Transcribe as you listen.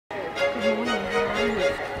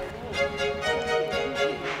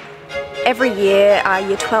Every year,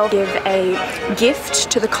 Year 12 give a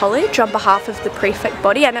gift to the college on behalf of the prefect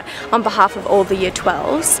body and on behalf of all the Year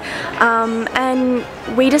 12s. And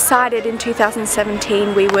we decided in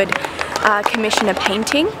 2017 we would commission a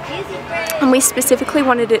painting, and we specifically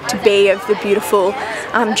wanted it to be of the beautiful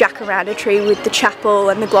jacaranda tree with the chapel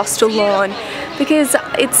and the Gloucester lawn, because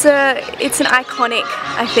it's an iconic,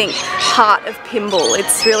 I think, heart of Pymble.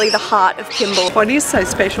 It's really the heart of Pymble. What is so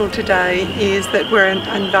special today is that we're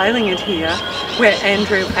unveiling it here, where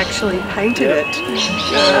Andrew actually painted it.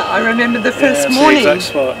 I remember the first morning.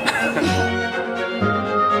 That's the exact spot.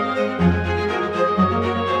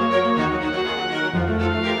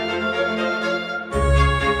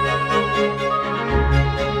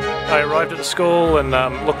 I arrived at the school and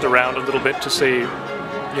looked around a little bit to see,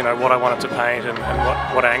 you know, what I wanted to paint and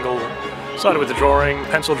what angle. Started with the drawing,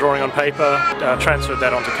 pencil drawing on paper, transferred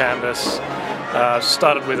that onto canvas.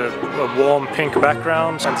 Started with a warm pink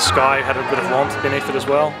background, and the sky had a bit of warmth beneath it as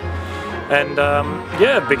well. And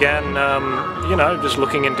yeah, began, you know, just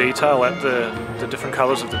looking in detail at the different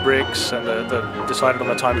colours of the bricks, and decided on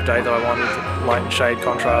the time of day that I wanted light and shade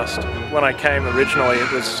contrast. When I came originally,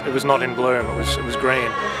 it was not in bloom; it was green.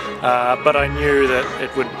 But I knew that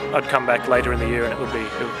I'd come back later in the year and it would be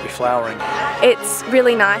flowering. It's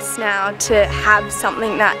really nice now to have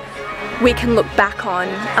something that we can look back on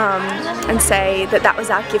and say that that was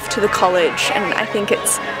our gift to the college, and I think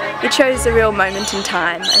it shows a real moment in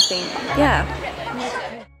time, I think, yeah.